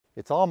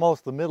It's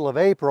almost the middle of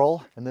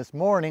April, and this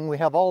morning we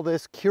have all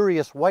this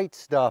curious white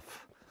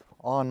stuff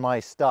on my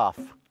stuff.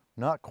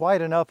 Not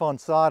quite enough on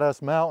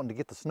Sawdust Mountain to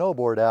get the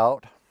snowboard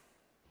out.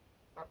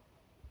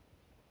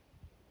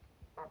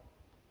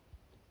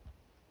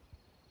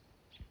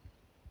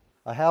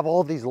 I have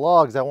all these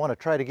logs I want to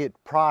try to get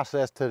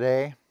processed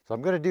today, so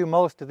I'm going to do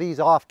most of these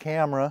off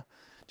camera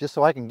just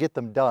so I can get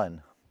them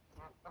done.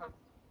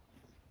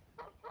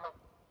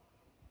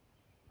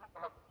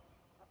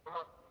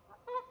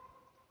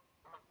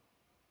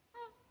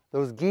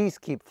 Those geese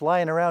keep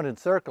flying around in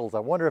circles. I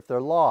wonder if they're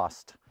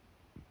lost.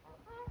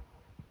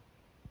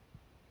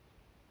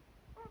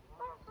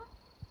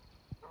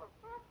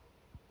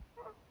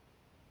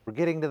 We're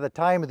getting to the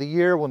time of the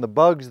year when the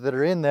bugs that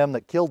are in them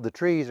that killed the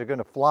trees are going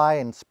to fly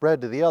and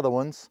spread to the other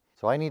ones.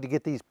 So I need to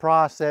get these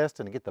processed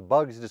and get the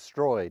bugs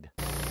destroyed.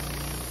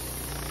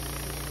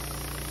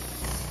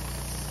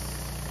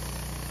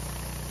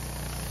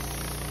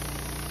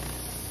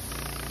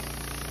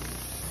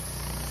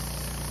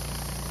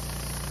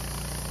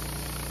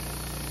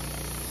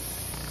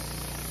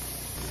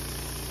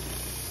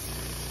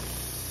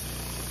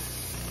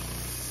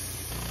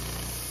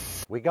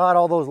 We got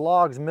all those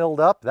logs milled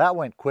up. That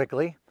went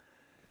quickly.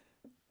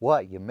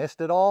 What, you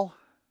missed it all?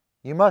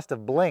 You must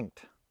have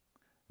blinked.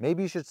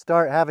 Maybe you should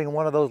start having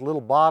one of those little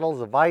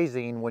bottles of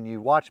Visine when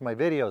you watch my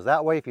videos.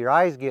 That way if your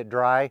eyes get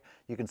dry,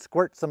 you can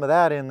squirt some of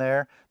that in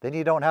there. Then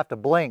you don't have to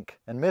blink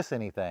and miss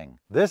anything.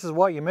 This is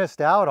what you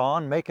missed out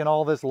on, making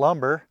all this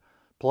lumber.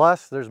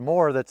 Plus there's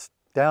more that's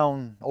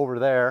down over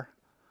there.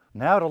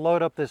 Now to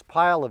load up this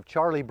pile of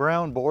Charlie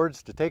Brown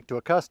boards to take to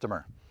a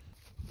customer.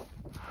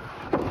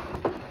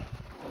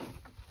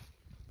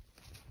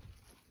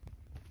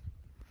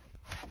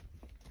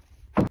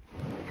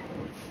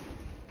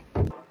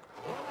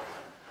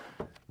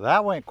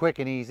 That went quick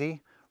and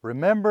easy.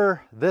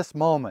 Remember this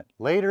moment.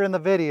 Later in the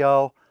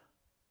video,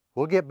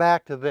 we'll get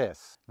back to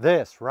this.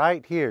 This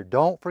right here,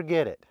 don't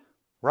forget it.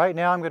 Right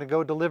now I'm going to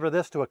go deliver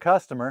this to a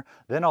customer,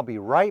 then I'll be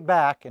right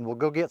back and we'll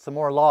go get some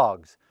more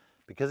logs.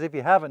 Because if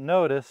you haven't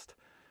noticed,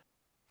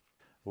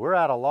 we're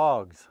out of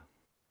logs.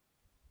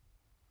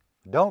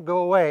 Don't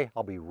go away,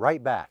 I'll be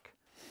right back.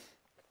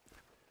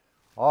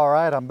 All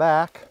right, I'm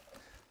back.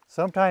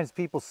 Sometimes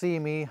people see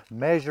me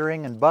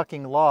measuring and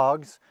bucking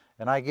logs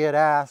and I get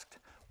asked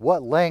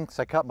what lengths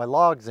I cut my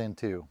logs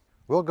into.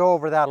 We'll go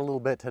over that a little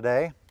bit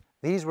today.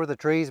 These were the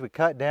trees we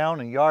cut down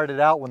and yarded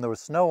out when there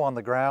was snow on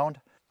the ground.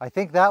 I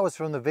think that was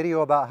from the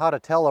video about how to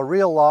tell a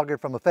real logger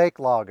from a fake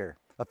logger.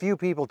 A few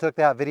people took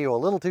that video a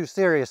little too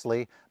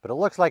seriously, but it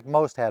looks like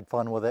most had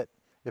fun with it.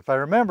 If I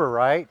remember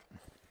right,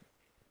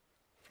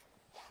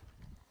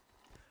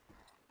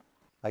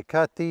 I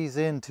cut these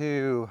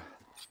into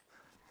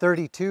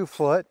 32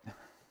 foot.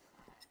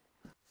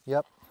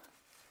 Yep.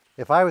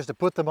 If I was to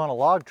put them on a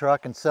log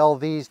truck and sell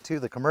these to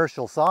the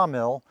commercial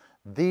sawmill,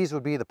 these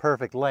would be the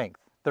perfect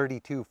length,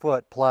 32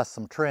 foot plus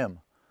some trim.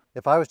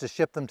 If I was to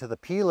ship them to the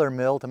peeler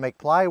mill to make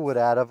plywood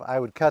out of, I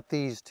would cut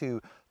these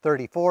to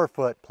 34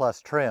 foot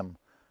plus trim,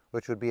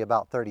 which would be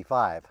about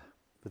 35.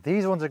 But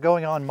these ones are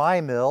going on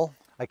my mill.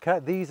 I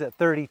cut these at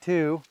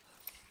 32.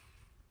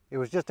 It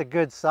was just a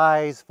good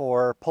size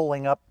for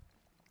pulling up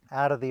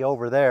out of the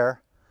over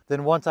there.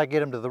 Then once I get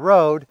them to the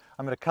road,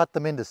 I'm going to cut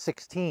them into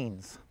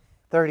 16s.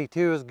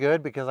 32 is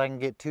good because I can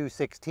get 2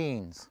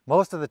 16s.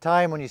 Most of the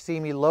time when you see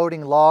me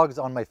loading logs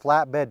on my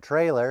flatbed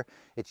trailer,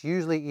 it's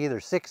usually either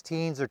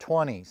 16s or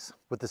 20s.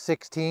 With the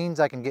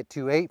 16s, I can get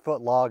 2 8-foot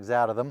logs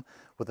out of them.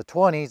 With the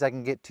 20s, I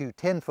can get 2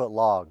 10-foot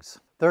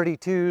logs.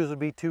 32s would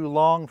be too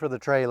long for the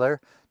trailer,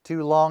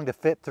 too long to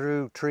fit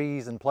through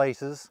trees and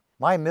places.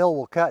 My mill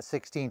will cut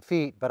 16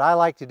 feet, but I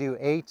like to do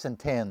 8s and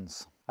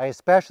 10s. I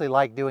especially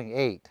like doing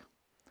 8.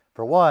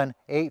 For one,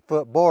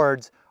 8-foot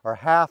boards are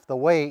half the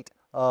weight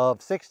of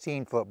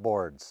 16-foot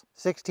boards.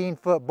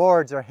 16-foot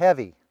boards are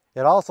heavy.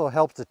 It also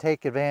helps to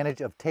take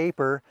advantage of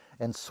taper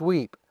and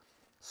sweep.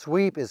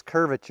 Sweep is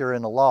curvature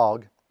in a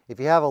log.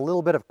 If you have a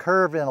little bit of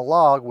curve in a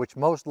log, which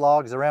most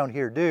logs around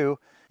here do,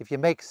 if you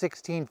make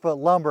 16-foot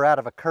lumber out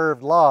of a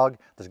curved log,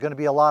 there's going to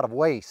be a lot of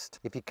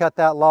waste. If you cut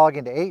that log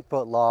into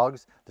 8-foot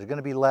logs, there's going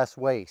to be less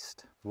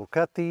waste. We'll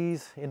cut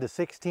these into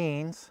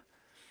 16s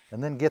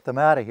and then get them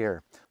out of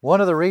here.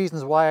 One of the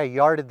reasons why I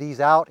yarded these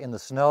out in the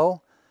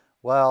snow,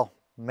 well,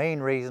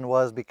 main reason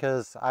was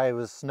because I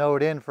was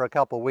snowed in for a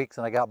couple weeks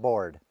and I got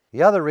bored.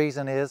 The other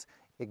reason is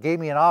it gave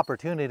me an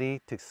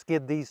opportunity to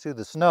skid these through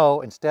the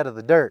snow instead of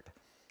the dirt.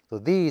 So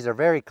these are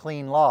very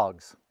clean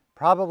logs.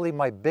 Probably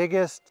my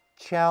biggest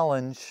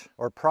challenge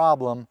or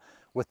problem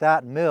with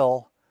that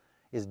mill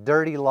is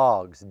dirty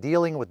logs,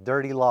 dealing with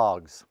dirty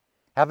logs,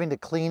 having to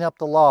clean up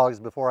the logs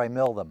before I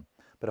mill them.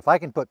 But if I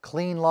can put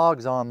clean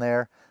logs on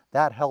there,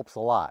 that helps a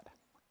lot.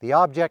 The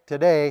object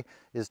today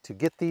is to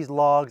get these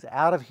logs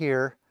out of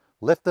here,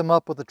 lift them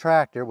up with the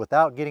tractor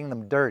without getting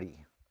them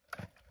dirty.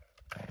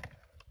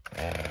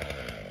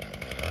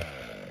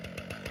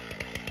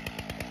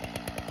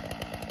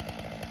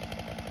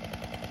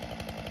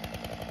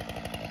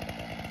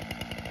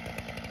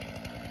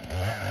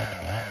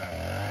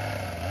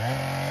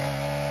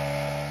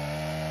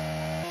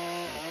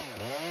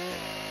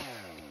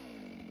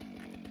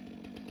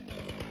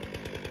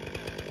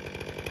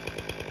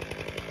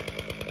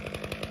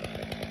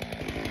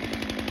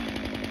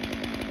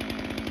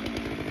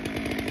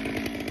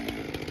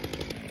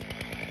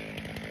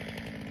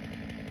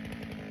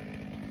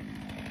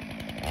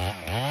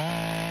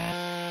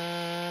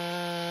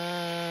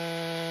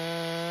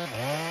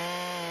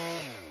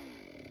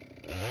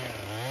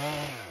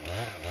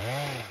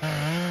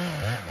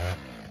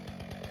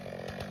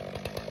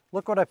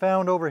 Look what I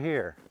found over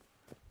here.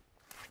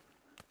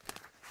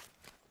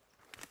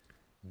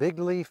 Big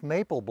leaf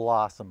maple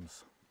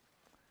blossoms.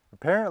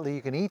 Apparently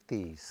you can eat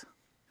these,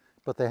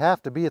 but they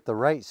have to be at the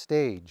right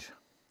stage.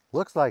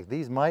 Looks like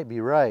these might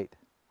be right.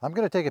 I'm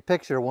going to take a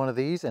picture of one of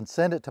these and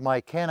send it to my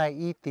Can I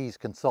Eat These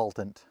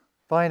consultant.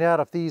 Find out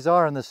if these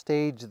are in the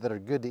stage that are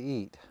good to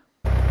eat.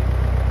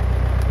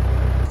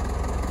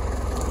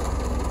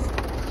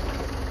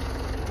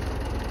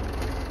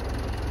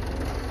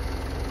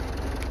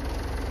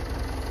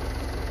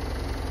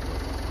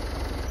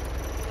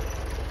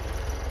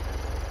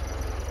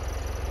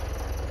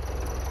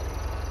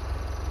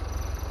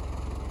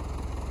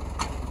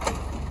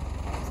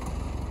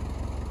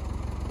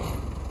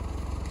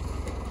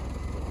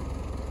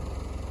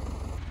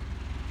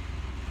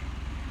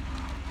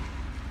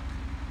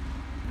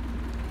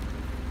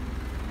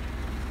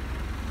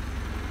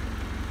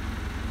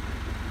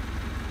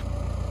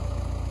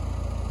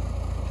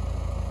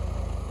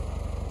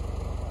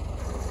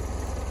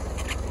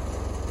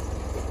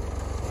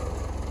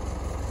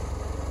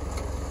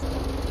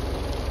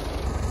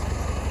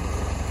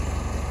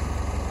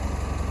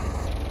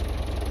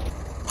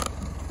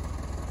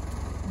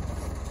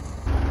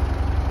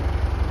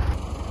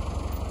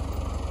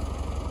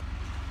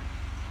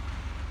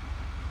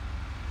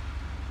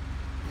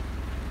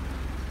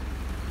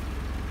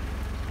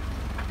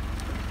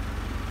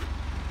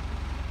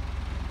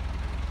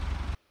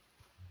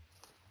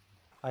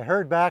 I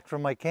heard back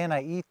from my Can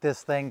I Eat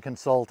This Thing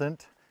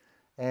consultant,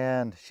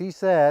 and she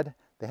said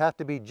they have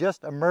to be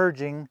just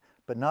emerging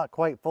but not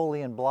quite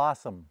fully in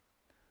blossom.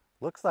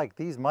 Looks like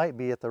these might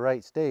be at the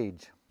right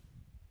stage.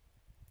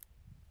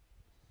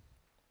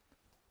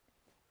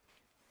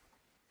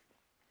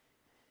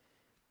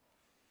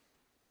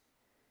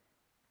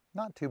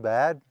 Not too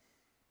bad.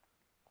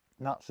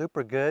 Not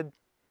super good.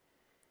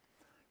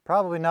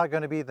 Probably not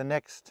going to be the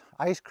next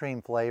ice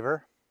cream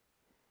flavor.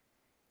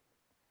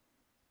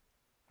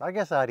 I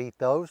guess I'd eat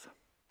those.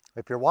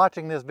 If you're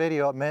watching this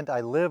video, it meant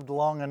I lived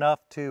long enough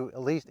to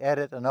at least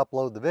edit and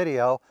upload the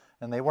video,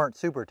 and they weren't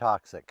super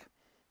toxic.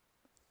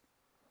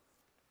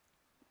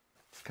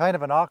 It's kind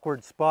of an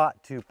awkward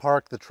spot to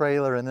park the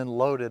trailer and then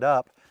load it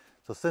up.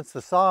 So since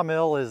the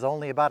sawmill is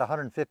only about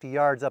 150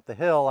 yards up the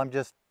hill, I'm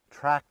just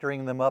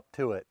tractoring them up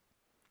to it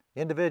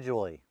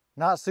individually.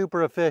 Not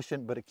super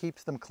efficient, but it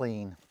keeps them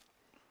clean.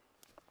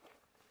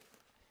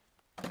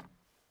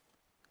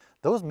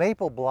 Those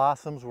maple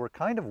blossoms were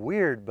kind of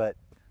weird, but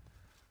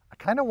I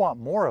kind of want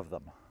more of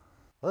them.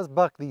 Let's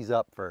buck these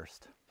up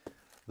first.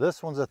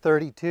 This one's a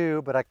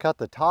 32, but I cut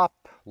the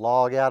top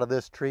log out of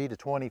this tree to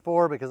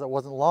 24 because it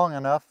wasn't long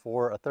enough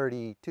for a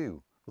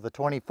 32. With a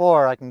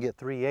 24, I can get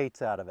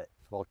 3/8 out of it.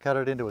 So I'll cut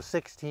it into a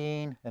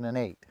 16 and an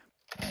 8.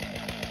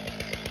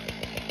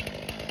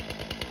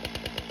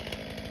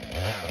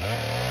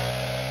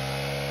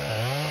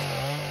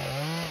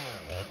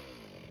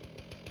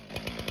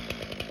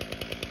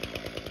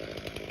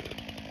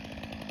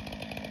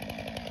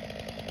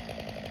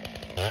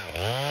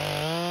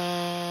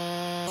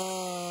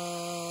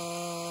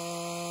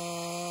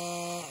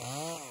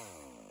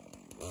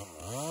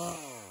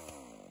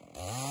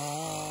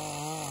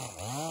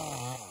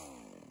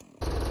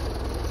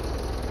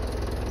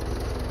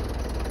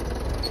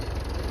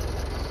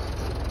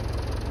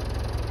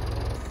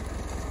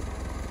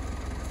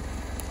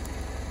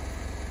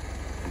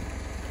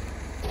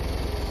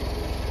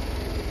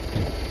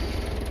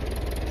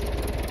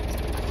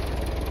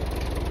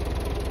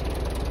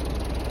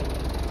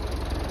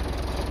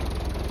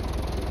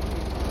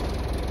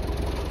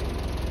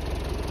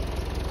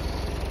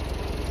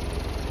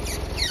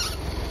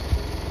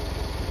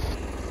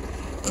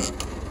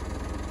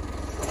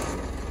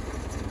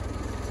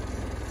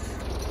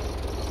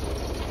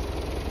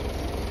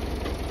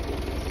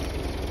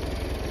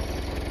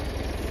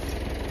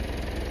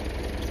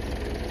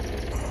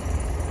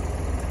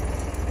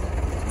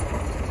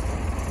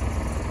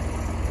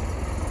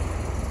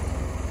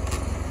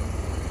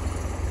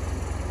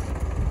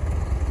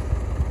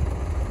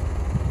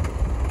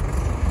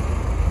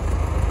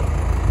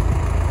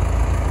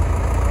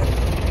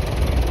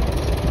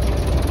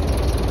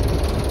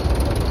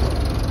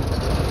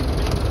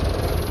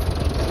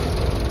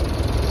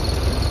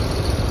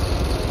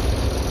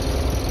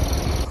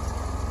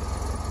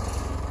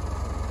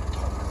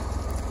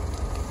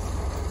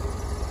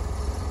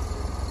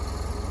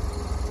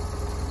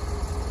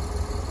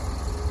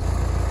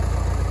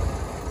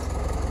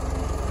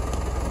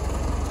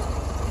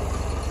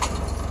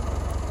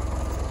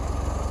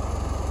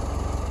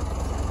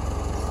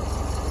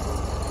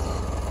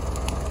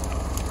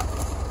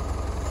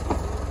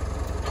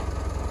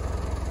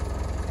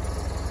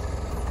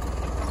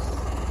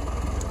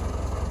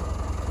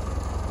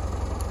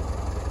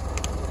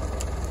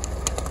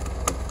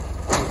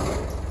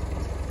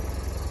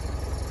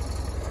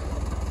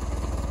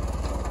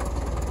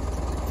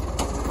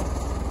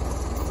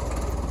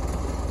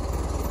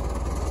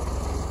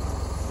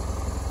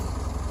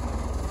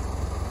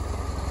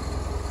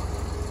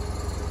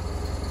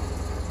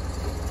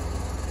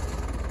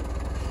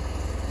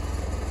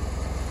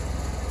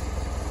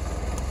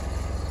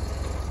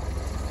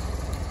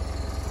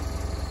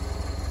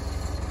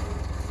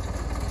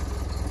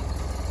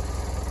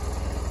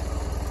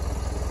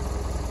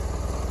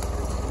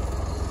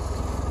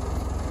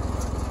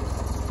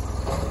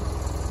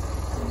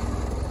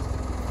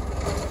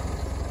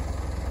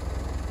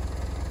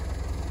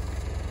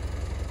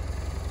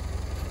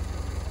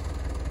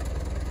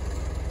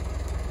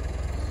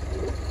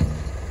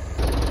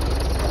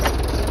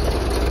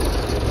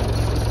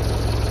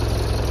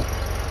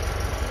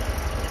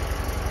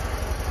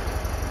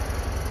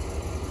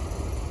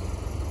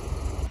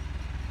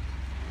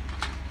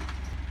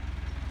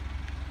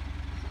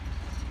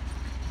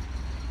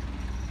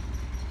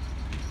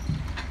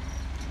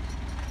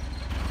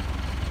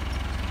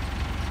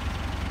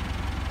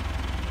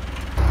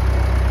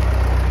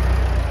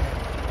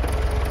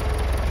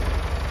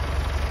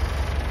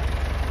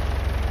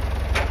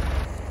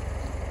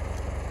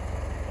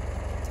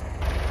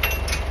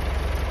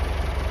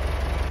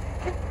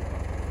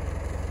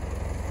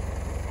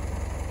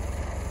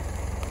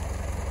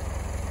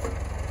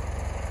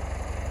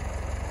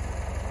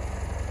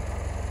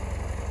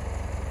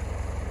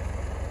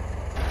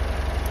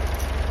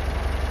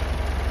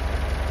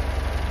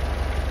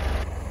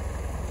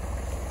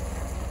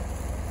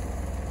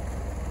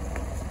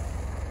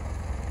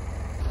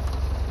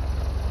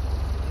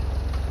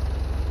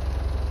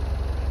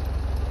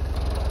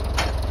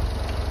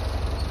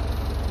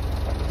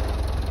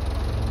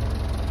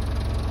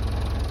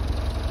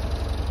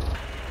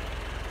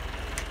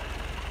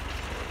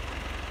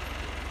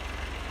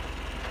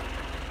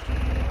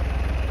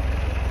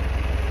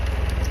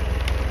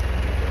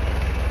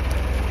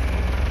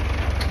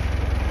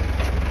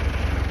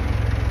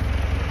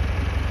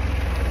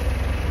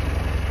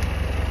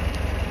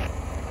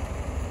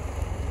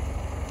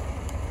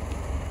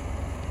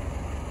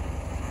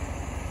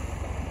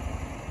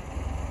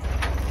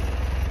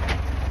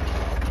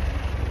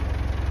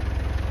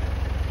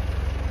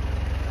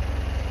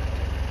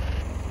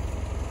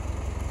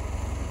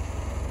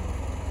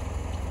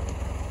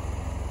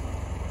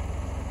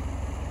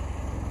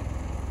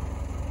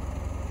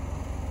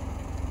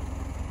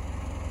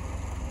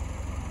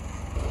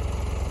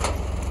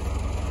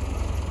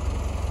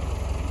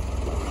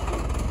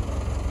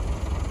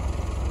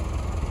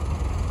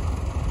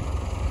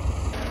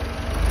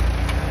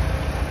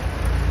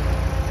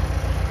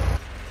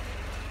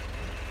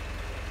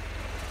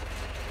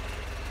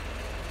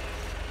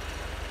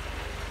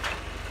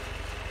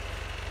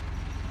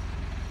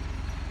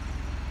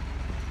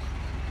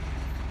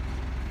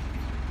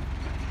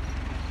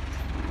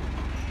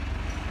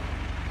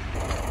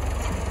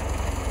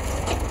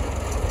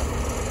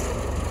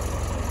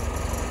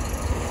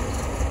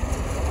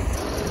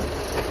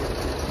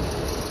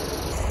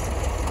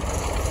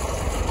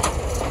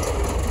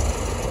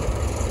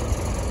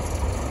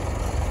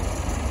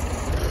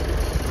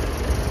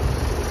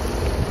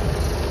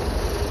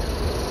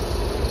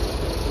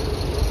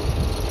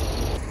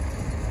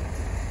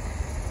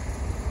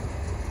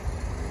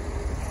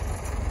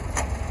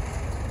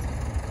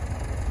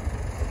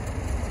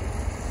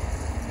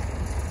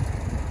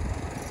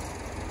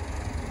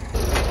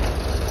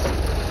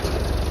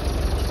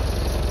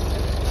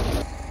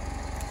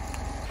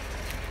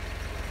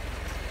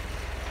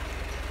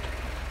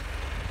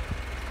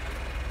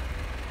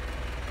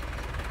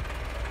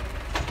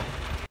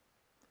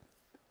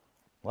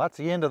 Well, that's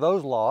the end of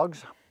those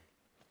logs.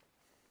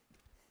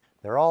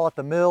 They're all at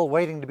the mill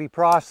waiting to be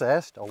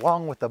processed,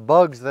 along with the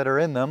bugs that are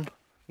in them.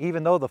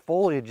 Even though the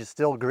foliage is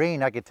still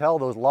green, I could tell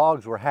those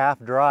logs were half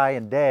dry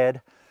and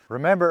dead.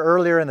 Remember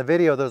earlier in the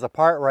video, there's a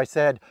part where I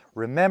said,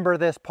 remember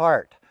this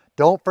part.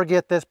 Don't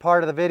forget this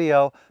part of the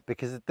video,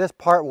 because this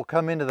part will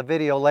come into the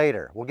video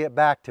later. We'll get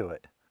back to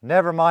it.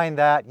 Never mind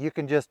that, you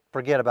can just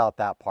forget about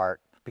that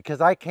part,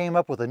 because I came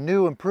up with a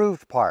new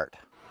improved part.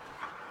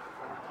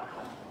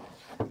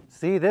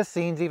 See, this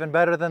scene's even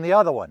better than the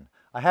other one.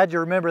 I had you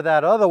remember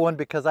that other one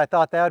because I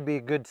thought that would be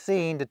a good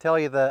scene to tell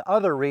you the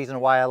other reason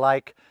why I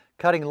like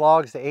cutting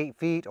logs to 8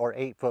 feet or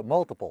 8-foot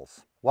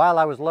multiples. While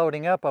I was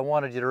loading up, I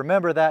wanted you to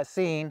remember that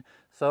scene,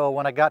 so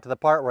when I got to the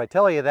part where I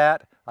tell you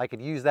that, I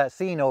could use that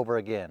scene over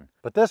again.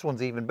 But this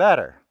one's even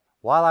better.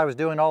 While I was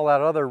doing all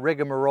that other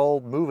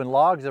rigmarole moving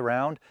logs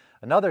around,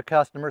 another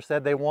customer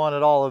said they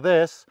wanted all of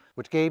this,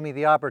 which gave me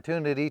the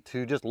opportunity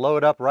to just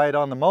load up right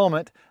on the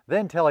moment,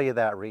 then tell you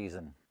that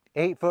reason.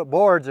 8-foot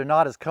boards are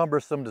not as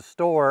cumbersome to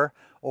store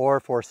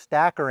or for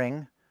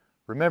stackering.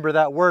 Remember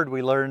that word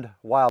we learned a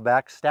while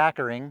back,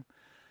 stackering.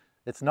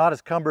 It's not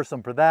as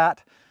cumbersome for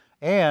that.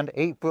 And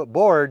 8-foot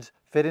boards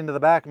fit into the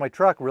back of my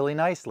truck really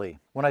nicely.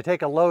 When I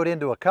take a load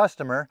into a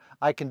customer,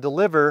 I can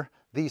deliver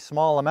these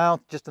small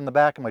amounts just in the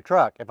back of my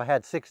truck. If I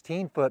had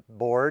 16-foot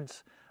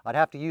boards, I'd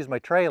have to use my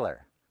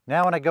trailer.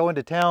 Now when I go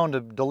into town to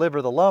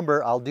deliver the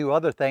lumber, I'll do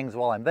other things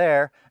while I'm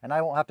there, and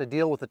I won't have to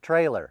deal with the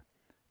trailer.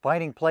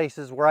 Finding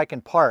places where I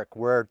can park,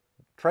 where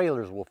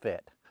trailers will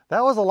fit.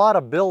 That was a lot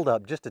of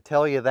buildup just to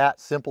tell you that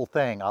simple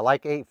thing. I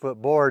like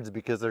 8-foot boards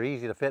because they're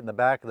easy to fit in the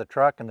back of the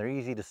truck and they're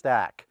easy to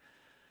stack.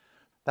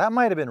 That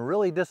might have been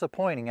really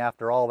disappointing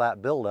after all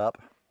that buildup.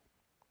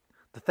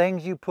 The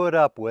things you put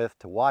up with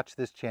to watch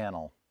this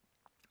channel.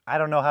 I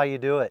don't know how you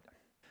do it.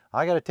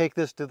 I got to take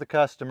this to the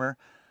customer.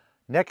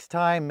 Next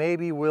time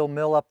maybe we'll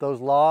mill up those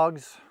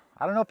logs.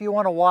 I don't know if you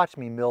want to watch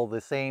me mill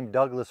the same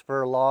Douglas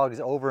fir logs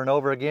over and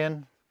over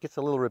again. Gets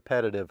a little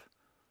repetitive.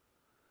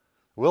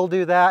 We'll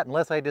do that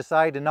unless I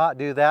decide to not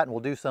do that and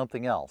we'll do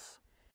something else.